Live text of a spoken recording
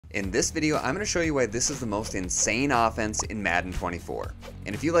In this video, I'm going to show you why this is the most insane offense in Madden 24.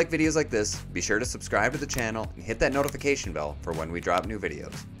 And if you like videos like this, be sure to subscribe to the channel and hit that notification bell for when we drop new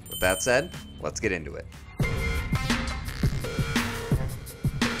videos. With that said, let's get into it.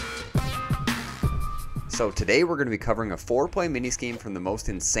 So today we're going to be covering a 4-play mini scheme from the most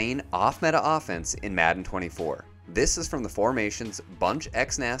insane off-meta offense in Madden 24. This is from the formations Bunch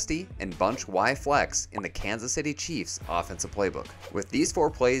X Nasty and Bunch Y Flex in the Kansas City Chiefs offensive playbook. With these 4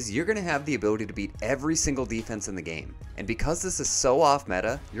 plays, you're going to have the ability to beat every single defense in the game. And because this is so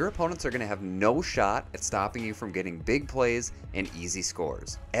off-meta, your opponents are going to have no shot at stopping you from getting big plays and easy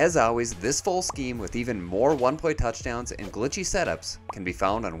scores. As always, this full scheme with even more one-play touchdowns and glitchy setups can be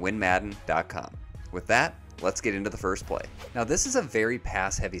found on WinMadden.com. With that, let's get into the first play. Now this is a very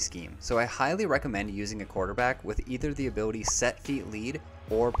pass-heavy scheme, so I highly recommend using a quarterback with either the ability Set Feet Lead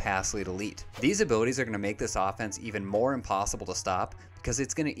or Pass Lead Elite. These abilities are going to make this offense even more impossible to stop because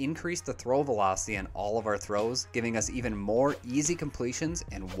it's going to increase the throw velocity on all of our throws, giving us even more easy completions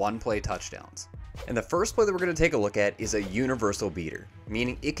and one-play touchdowns. And the first play that we're going to take a look at is a universal beater,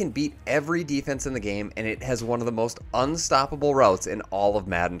 meaning it can beat every defense in the game and it has one of the most unstoppable routes in all of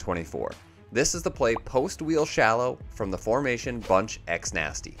Madden 24. This is the play Post Wheel Shallow from the formation Bunch X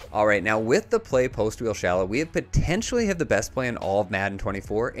Nasty. Alright, now with the play Post Wheel Shallow, we potentially have the best play in all of Madden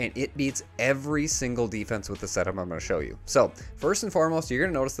 24, and it beats every single defense with the setup I'm going to show you. So, first and foremost, you're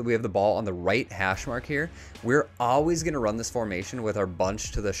going to notice that we have the ball on the right hash mark here. We're always going to run this formation with our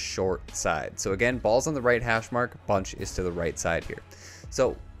bunch to the short side. So again, ball's on the right hash mark, bunch is to the right side here.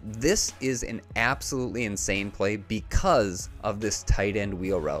 So, this is an absolutely insane play because of this tight end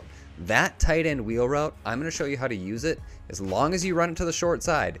wheel route. That tight end wheel route, I'm going to show you how to use it as long as you run it to the short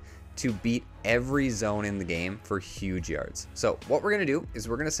side to beat every zone in the game for huge yards. So what we're going to do is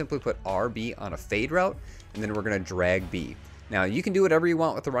we're going to simply put RB on a fade route and then we're going to drag B. Now you can do whatever you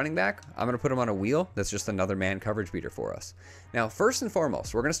want with the running back. I'm going to put him on a wheel. That's just another man coverage beater for us. Now first and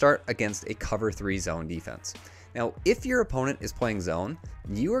foremost, we're going to start against a cover 3 zone defense. Now, if your opponent is playing zone,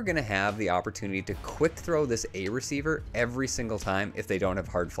 you are going to have the opportunity to quick throw this A receiver every single time if they don't have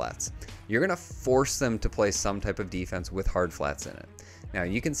hard flats. You're going to force them to play some type of defense with hard flats in it. Now,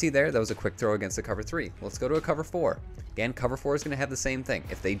 you can see there, that was a quick throw against a cover 3. Let's go to a cover 4. Again, cover 4 is going to have the same thing.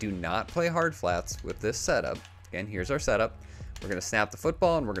 If they do not play hard flats with this setup, again, here's our setup. We're going to snap the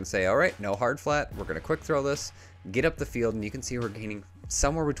football and we're going to say, all right, no hard flat. We're going to quick throw this, get up the field, and you can see we're gaining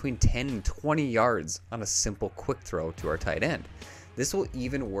somewhere between 10 and 20 yards on a simple quick throw to our tight end. This will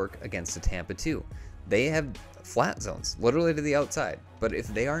even work against the Tampa 2. They have flat zones, literally to the outside. But if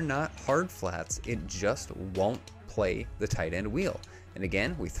they are not hard flats, it just won't play the tight end wheel. And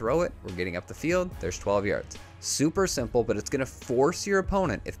again, we throw it, we're getting up the field, there's 12 yards. Super simple, but it's going to force your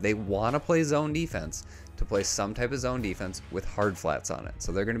opponent, if they want to play zone defense, to play some type of zone defense with hard flats on it.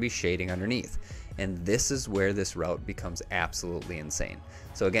 So they're going to be shading underneath. And this is where this route becomes absolutely insane.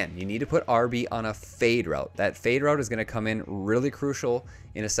 So again, you need to put RB on a fade route. That fade route is going to come in really crucial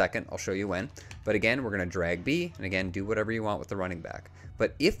in a second. I'll show you when. But again, we're going to drag B, and again, do whatever you want with the running back.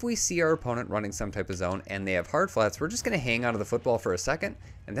 But if we see our opponent running some type of zone and they have hard flats, we're just going to hang on to the football for a second,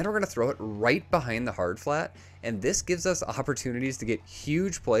 and then we're going to throw it right behind the hard flat. And this gives us opportunities to get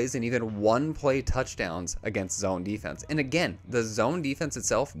huge plays and even one-play touchdowns against zone defense. And again, the zone defense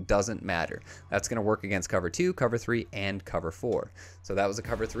itself doesn't matter. That's going to work against cover 2, cover 3, and cover 4. So that was a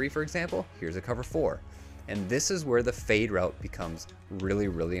cover 3, for example. Here's a cover 4. And this is where the fade route becomes really,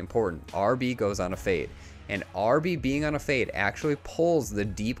 really important. RB goes on a fade. And RB being on a fade actually pulls the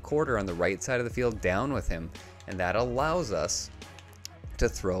deep quarter on the right side of the field down with him. And that allows us to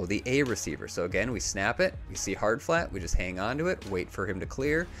throw the A receiver. So again, we snap it, we see hard flat, we just hang on to it, wait for him to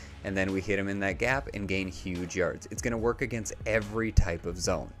clear, and then we hit him in that gap and gain huge yards. It's going to work against every type of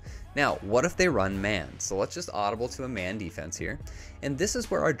zone. Now, what if they run man? So let's just audible to a man defense here. And this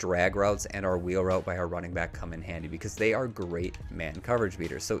is where our drag routes and our wheel route by our running back come in handy because they are great man coverage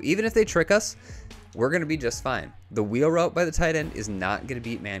beaters. So even if they trick us, we're going to be just fine. The wheel route by the tight end is not going to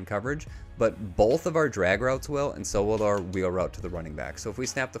beat man coverage, but both of our drag routes will, and so will our wheel route to the running back. So if we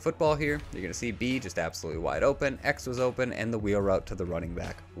snap the football here, you're going to see B just absolutely wide open, X was open, and the wheel route to the running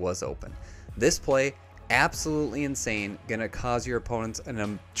back was open. This play, absolutely insane, gonna cause your opponents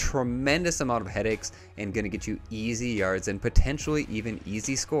a tremendous amount of headaches and gonna get you easy yards and potentially even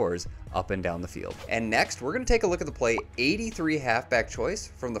easy scores up and down the field. And next, we're gonna take a look at the play 83 halfback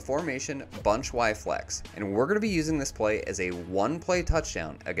choice from the formation Bunch Y Flex. And we're gonna be using this play as a one-play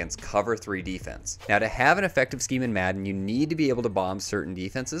touchdown against cover 3 defense. Now, to have an effective scheme in Madden, you need to be able to bomb certain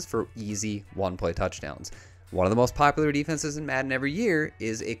defenses for easy one-play touchdowns. One of the most popular defenses in Madden every year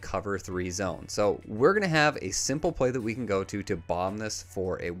is a cover 3 zone. So we're going to have a simple play that we can go to bomb this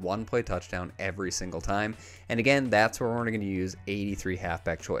for a 1-play touchdown every single time. And again, that's where we're going to use 83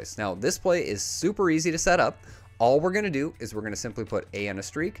 halfback choice. Now this play is super easy to set up. All we're going to do is we're going to simply put A on a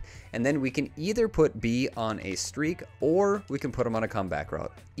streak, and then we can either put B on a streak or we can put them on a comeback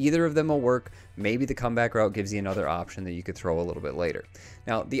route. Either of them will work. Maybe the comeback route gives you another option that you could throw a little bit later.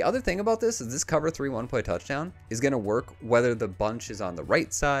 Now, the other thing about this is this cover 3 1-play touchdown is going to work whether the bunch is on the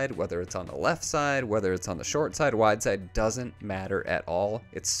right side, whether it's on the left side, whether it's on the short side, wide side, doesn't matter at all.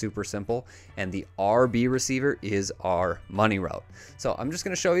 It's super simple, and the RB receiver is our money route. So I'm just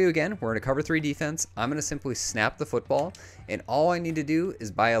going to show you again. We're in a cover 3 defense. I'm going to simply snap the football, and all I need to do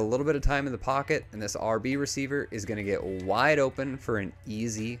is buy a little bit of time in the pocket, and this RB receiver is going to get wide open for an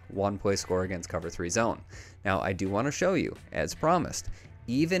easy 1-play score against cover 3 zone. Now I do want to show you, as promised,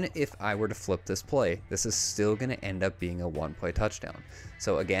 even if I were to flip this play, this is still going to end up being a 1-play touchdown.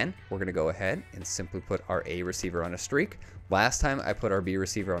 So again, we're going to go ahead and simply put our A receiver on a streak. Last time I put our B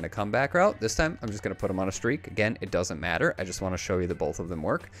receiver on a comeback route. This time I'm just going to put him on a streak. Again, it doesn't matter. I just want to show you that both of them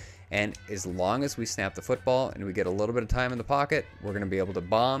work. And as long as we snap the football and we get a little bit of time in the pocket, we're going to be able to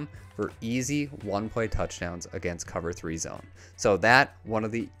bomb for easy 1-play touchdowns against cover 3 zone. So that, one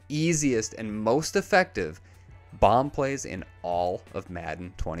of the easiest and most effective bomb plays in all of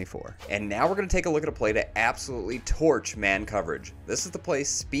Madden 24. And now we're going to take a look at a play to absolutely torch man coverage. This is the play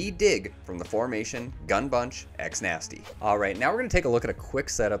Speed Dig from the formation Gun Bunch X Nasty. Alright, now we're going to take a look at a quick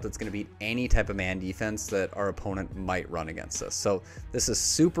setup that's going to beat any type of man defense that our opponent might run against us. So this is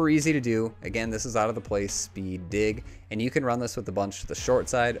super easy to do. Again, this is out of the play Speed Dig, and you can run this with the bunch to the short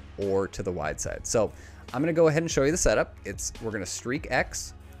side or to the wide side. So I'm going to go ahead and show you the setup. We're going to streak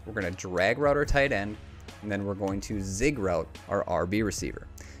X, we're going to drag route our tight end, and then we're going to zig route our RB receiver.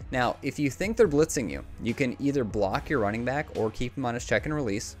 Now, if you think they're blitzing you, you can either block your running back or keep him on his check and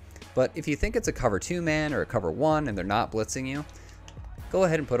release. But if you think it's a cover 2 man or a cover 1 and they're not blitzing you, go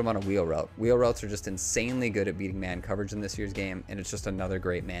ahead and put them on a wheel route. Wheel routes are just insanely good at beating man coverage in this year's game, and it's just another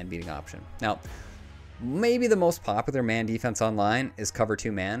great man beating option. Now, maybe the most popular man defense online is cover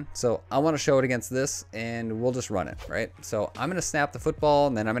 2 man. So I want to show it against this, and we'll just run it, right? So I'm going to snap the football,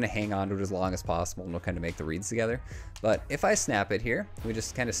 and then I'm going to hang on to it as long as possible, and we'll kind of make the reads together. But if I snap it here, we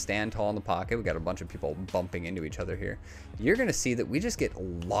just kind of stand tall in the pocket. We got a bunch of people bumping into each other here. You're going to see that we just get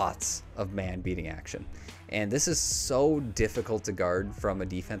lots of man beating action. And this is so difficult to guard from a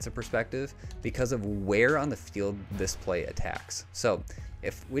defensive perspective because of where on the field this play attacks. So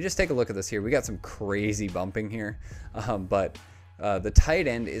if we just take a look at this here, we got some crazy bumping here, but the tight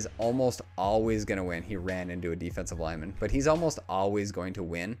end is almost always going to win. He ran into a defensive lineman, but he's almost always going to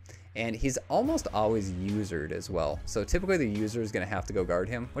win, and he's almost always usered as well. So typically the user is going to have to go guard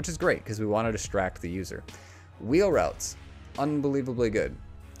him, which is great because we want to distract the user. Wheel routes, unbelievably good.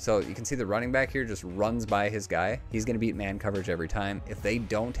 So you can see the running back here just runs by his guy. He's going to beat man coverage every time. If they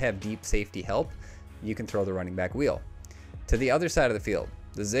don't have deep safety help, you can throw the running back wheel. To the other side of the field,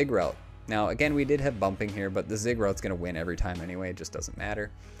 the zig route. Now, again, we did have bumping here, but the zig route's going to win every time anyway. It just doesn't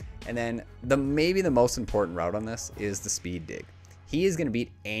matter. And then maybe the most important route on this is the speed dig. He is going to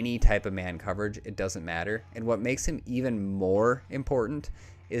beat any type of man coverage. It doesn't matter. And what makes him even more important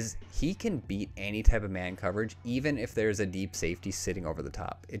is he can beat any type of man coverage, even if there's a deep safety sitting over the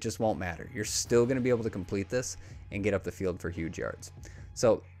top. It just won't matter. You're still going to be able to complete this and get up the field for huge yards.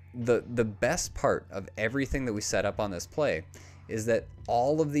 So the best part of everything that we set up on this play is that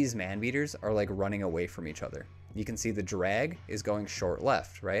all of these man beaters are like running away from each other. You can see the drag is going short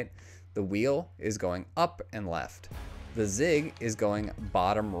left, right? The wheel is going up and left. The zig is going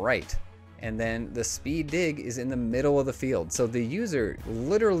bottom right. And then the speed dig is in the middle of the field. So the user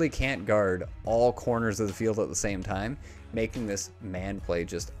literally can't guard all corners of the field at the same time, making this man play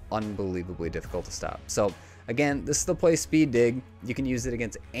just unbelievably difficult to stop. So again, this is the play Speed Dig. You can use it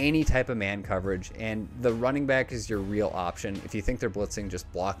against any type of man coverage, and the running back is your real option. If you think they're blitzing,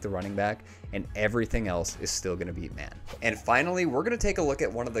 just block the running back, and everything else is still going to beat man. And finally, we're going to take a look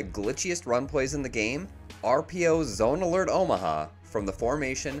at one of the glitchiest run plays in the game, RPO Zone Alert Omaha from the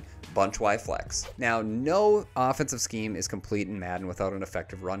formation Bunch Y Flex. Now, no offensive scheme is complete in Madden without an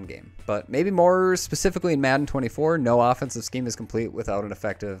effective run game, but maybe more specifically in Madden 24, no offensive scheme is complete without an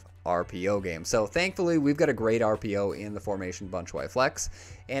effective RPO game. So thankfully, we've got a great RPO in the formation Bunch Y Flex,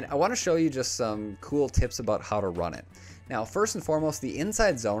 and I want to show you just some cool tips about how to run it. Now, first and foremost, the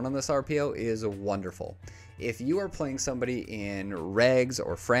inside zone on this RPO is wonderful. If you are playing somebody in regs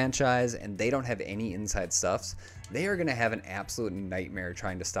or franchise and they don't have any inside stuffs, they are going to have an absolute nightmare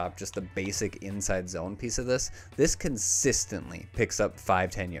trying to stop just the basic inside zone piece of this. This consistently picks up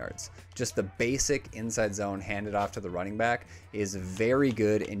 5-10 yards. Just the basic inside zone handed off to the running back is very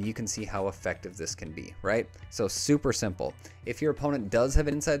good, and you can see how effective this can be, right? So super simple. If your opponent does have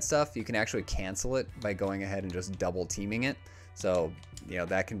inside stuff, you can actually cancel it by going ahead and just double teaming it. So, you know,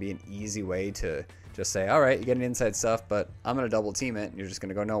 that can be an easy way to just say, all right, you get an inside stuff, but I'm going to double team it, and you're just going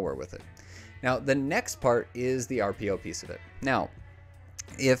to go nowhere with it. Now, the next part is the RPO piece of it. Now,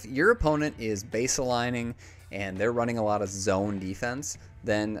 if your opponent is base aligning and they're running a lot of zone defense,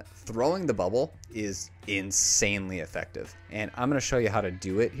 then throwing the bubble is insanely effective. And I'm going to show you how to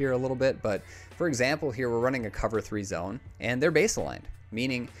do it here a little bit. But for example, here we're running a cover 3 zone and they're base aligned,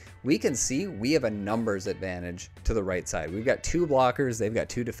 meaning we can see we have a numbers advantage to the right side. We've got 2 blockers, they've got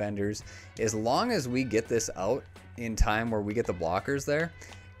 2 defenders. As long as we get this out in time where we get the blockers there,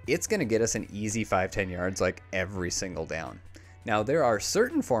 it's going to get us an easy 5-10 yards like every single down. Now, there are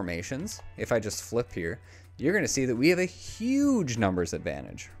certain formations, if I just flip here, you're going to see that we have a huge numbers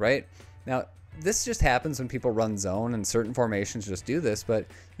advantage, right? Now, this just happens when people run zone, and certain formations just do this, but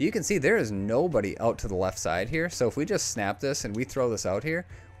you can see there is nobody out to the left side here. So if we just snap this and we throw this out here,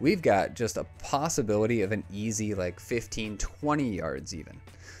 we've got just a possibility of an easy like 15-20 yards even.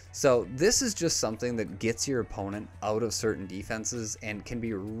 So this is just something that gets your opponent out of certain defenses and can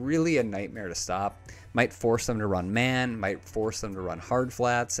be really a nightmare to stop. Might force them to run man, might force them to run hard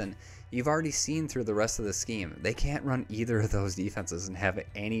flats, and you've already seen through the rest of the scheme, they can't run either of those defenses and have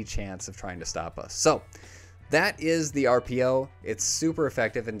any chance of trying to stop us. So that is the RPO. It's super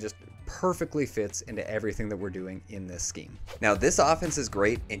effective and just perfectly fits into everything that we're doing in this scheme. Now, this offense is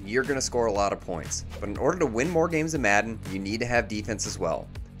great and you're going to score a lot of points, but in order to win more games in Madden, you need to have defense as well.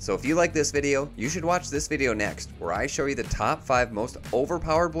 So if you like this video, you should watch this video next, where I show you the top 5 most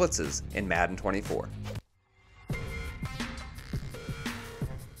overpowered blitzes in Madden 24.